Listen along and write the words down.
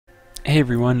Hey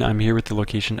everyone, I'm here with the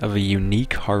location of a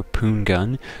unique harpoon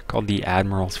gun called the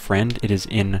Admiral's Friend. It is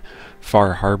in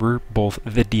Far Harbor, both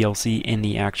the DLC and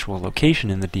the actual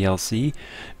location in the DLC.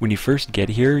 When you first get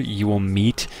here, you will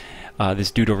meet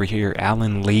this dude over here,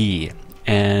 Alan Lee.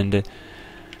 And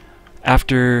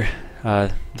after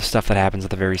the stuff that happens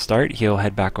at the very start, he'll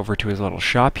head back over to his little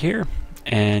shop here,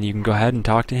 and you can go ahead and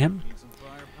talk to him.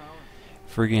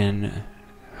 Friggin'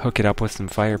 hook it up with some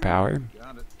firepower.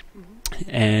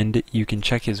 And you can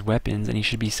check his weapons, and he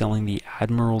should be selling the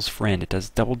Admiral's Friend. It does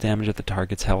double damage if the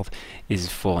target's health is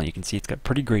full, and you can see it's got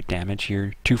pretty great damage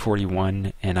here,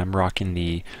 241, and I'm rocking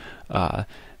the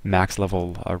max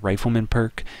level rifleman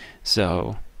perk,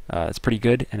 so it's pretty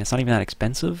good, and it's not even that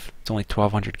expensive. It's only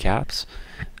 1200 caps,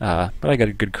 but I got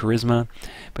a good charisma,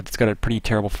 but it's got a pretty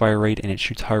terrible fire rate, and it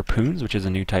shoots harpoons, which is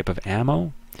a new type of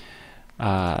ammo.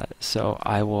 So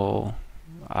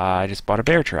I just bought a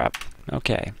bear trap.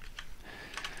 Okay.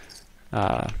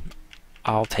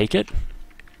 I'll take it.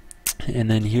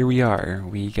 And then here we are.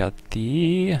 We got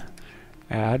the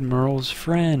Admiral's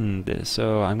Friend.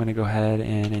 So I'm going to go ahead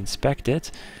and inspect it.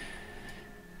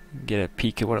 Get a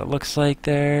peek at what it looks like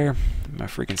there. I'm going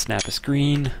to freaking snap a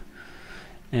screen.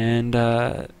 And,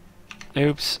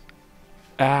 oops.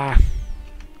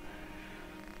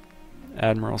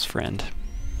 Admiral's Friend.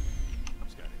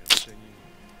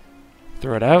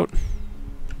 Throw it out.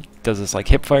 Does this like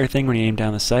hip fire thing when you aim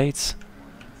down the sights.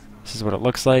 This is what it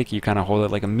looks like. You kind of hold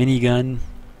it like a minigun.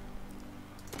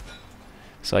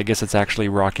 So I guess it's actually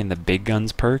rocking the big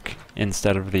guns perk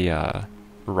instead of the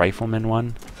rifleman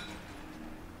one,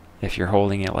 if you're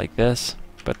holding it like this.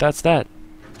 But that's that.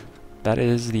 That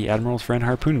is the Admiral's Friend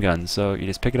harpoon gun. So you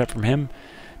just pick it up from him.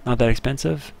 Not that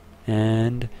expensive.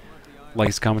 And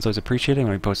likes, comments, always appreciated. I'm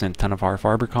going to be posting a ton of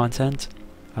Harbor content.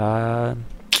 Bye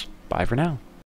for now.